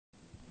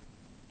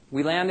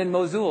We land in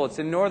Mosul. It's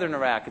in northern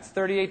Iraq. It's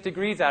 38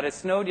 degrees out. It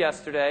snowed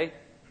yesterday.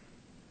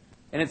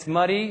 And it's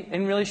muddy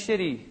and really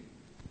shitty.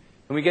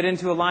 And we get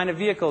into a line of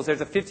vehicles.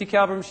 There's a 50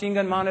 caliber machine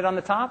gun mounted on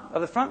the top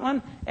of the front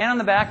one, and on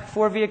the back,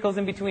 4 vehicles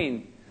in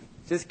between.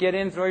 Just get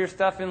in, throw your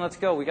stuff in, let's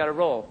go. We got to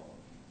roll.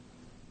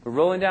 We're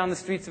rolling down the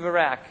streets of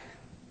Iraq,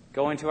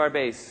 going to our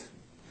base.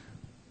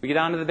 We get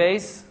onto the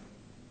base,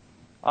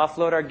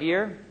 offload our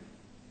gear,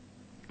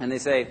 and they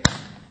say,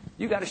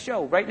 you got a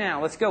show right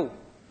now, let's go.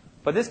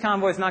 But this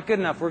convoy's not good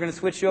enough. We're going to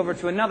switch you over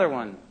to another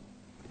one.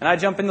 And I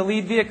jump in the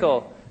lead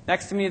vehicle.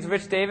 Next to me is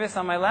Rich Davis.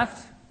 On my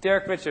left,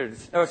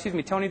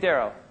 Tony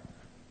Darrow.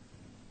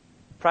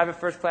 Private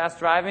first class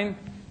driving.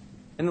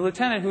 And the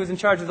lieutenant, who is in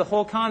charge of the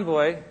whole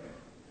convoy,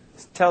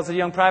 tells the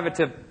young private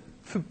to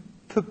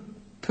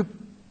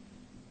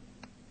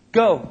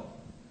go.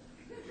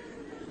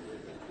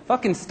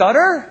 Fucking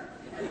stutter?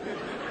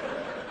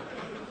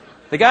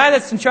 The guy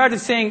that's in charge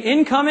of saying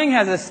incoming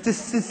has a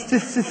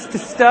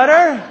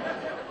stutter?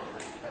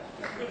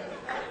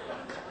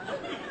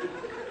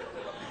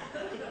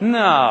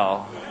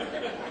 No.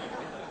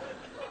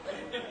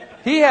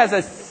 He has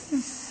a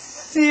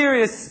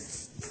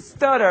serious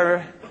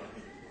stutter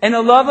and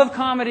a love of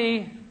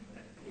comedy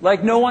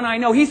like no one I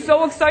know. He's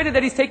so excited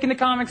that he's taking the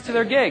comics to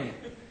their gig.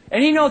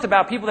 And he knows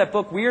about people that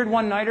book weird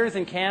one-nighters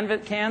in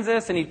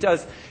Kansas, and he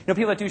does,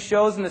 people that do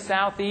shows in the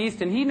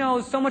Southeast, and he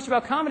knows so much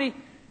about comedy.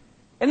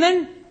 And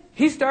then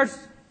he starts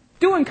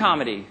doing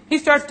comedy. He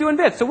starts doing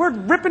bits. So we're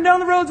ripping down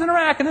the roads in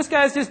Iraq, and this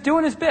guy's just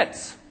doing his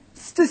bits.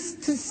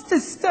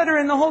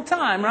 Stuttering the whole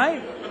time,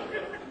 right?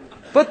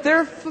 But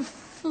they're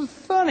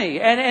funny.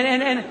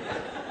 And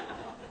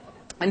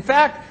in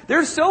fact,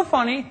 they're so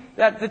funny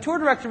that the tour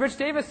director, Rich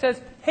Davis,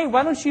 says, hey,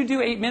 why don't you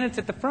do 8 minutes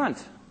at the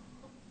front?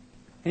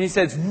 And he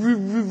says,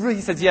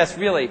 yes,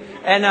 really.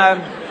 And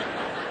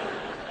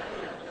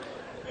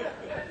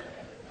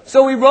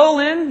so we roll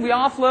in, we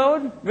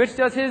offload, Rich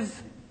does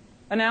his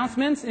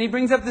announcements, and he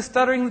brings up the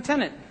Stuttering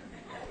Lieutenant.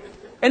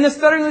 And the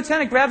Stuttering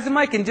Lieutenant grabs the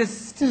mic and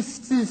just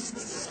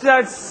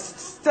starts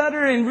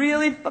stuttering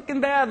really fucking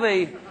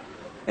badly.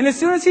 And as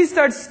soon as he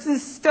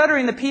starts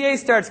stuttering, the PA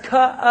starts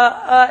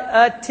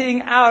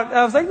cutting out.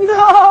 I was like,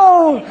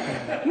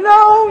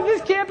 no,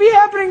 this can't be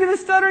happening to the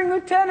Stuttering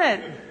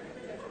Lieutenant.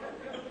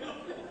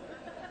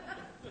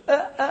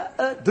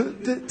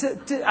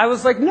 I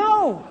was like,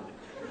 no.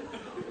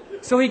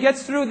 So he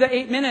gets through the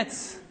 8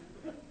 minutes,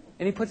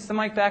 and he puts the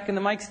mic back in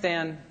the mic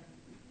stand.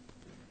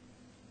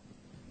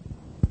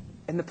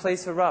 And the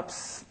place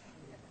erupts.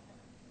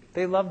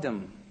 They loved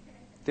him.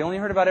 They only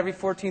heard about every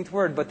 14th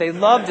word, but they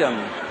loved him.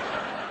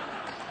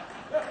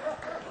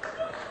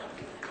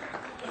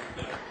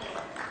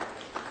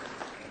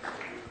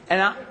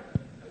 And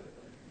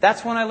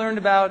that's when I learned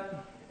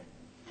about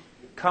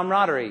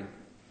camaraderie.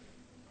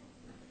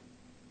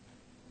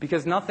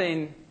 Because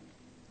nothing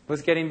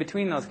was getting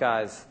between those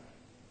guys.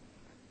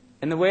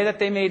 And the way that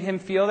they made him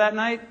feel that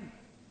night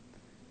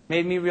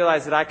made me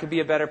realize that I could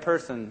be a better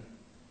person.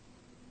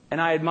 And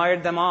I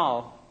admired them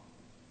all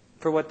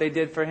for what they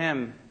did for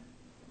him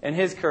and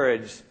his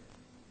courage.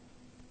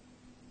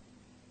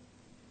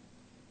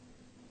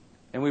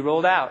 And we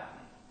rolled out.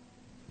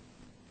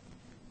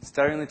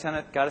 Stuttering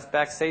Lieutenant got us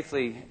back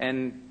safely,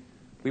 and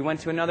we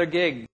went to another gig.